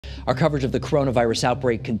Our coverage of the coronavirus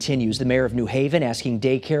outbreak continues. The mayor of New Haven asking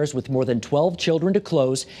daycares with more than 12 children to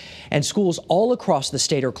close, and schools all across the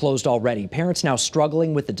state are closed already. Parents now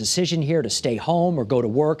struggling with the decision here to stay home or go to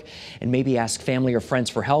work and maybe ask family or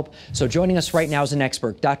friends for help. So joining us right now is an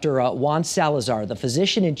expert. Dr. Juan Salazar, the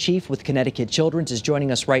physician-in-chief with Connecticut Children's, is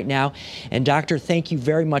joining us right now. And doctor, thank you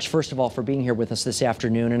very much, first of all, for being here with us this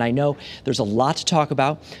afternoon. And I know there's a lot to talk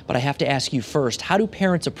about, but I have to ask you first, how do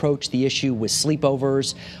parents approach the issue with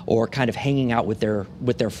sleepovers or kind of hanging out with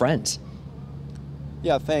their friends?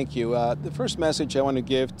 Yeah, thank you. The first message I want to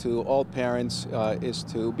give to all parents is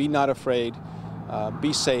to be not afraid,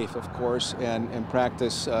 be safe, of course, and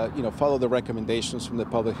practice, follow the recommendations from the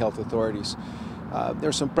public health authorities.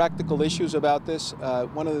 There's some practical issues about this.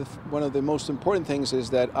 One of the most important things is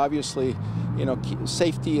that obviously,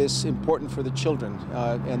 safety is important for the children,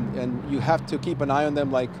 and you have to keep an eye on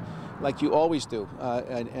them like you always do.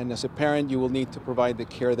 And as a parent, you will need to provide the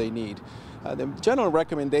care they need. The general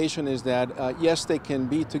recommendation is that, yes, they can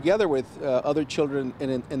be together with other children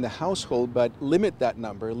in the household, but limit that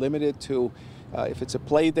number. Limit it to, if it's a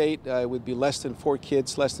play date, it would be less than 4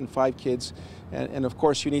 kids, less than 5 kids. And of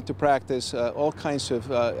course, you need to practice all kinds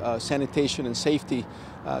of sanitation and safety.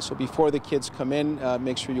 So before the kids come in,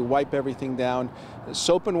 make sure you wipe everything down.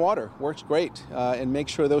 Soap and water works great. And make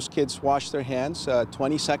sure those kids wash their hands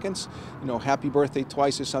 20 seconds. Happy birthday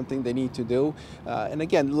twice is something they need to do. And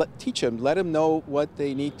again, teach them, let them know what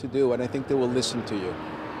they need to do, and I think they will listen to you.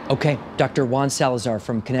 Okay, Dr. Juan Salazar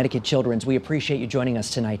from Connecticut Children's, we appreciate you joining us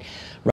tonight.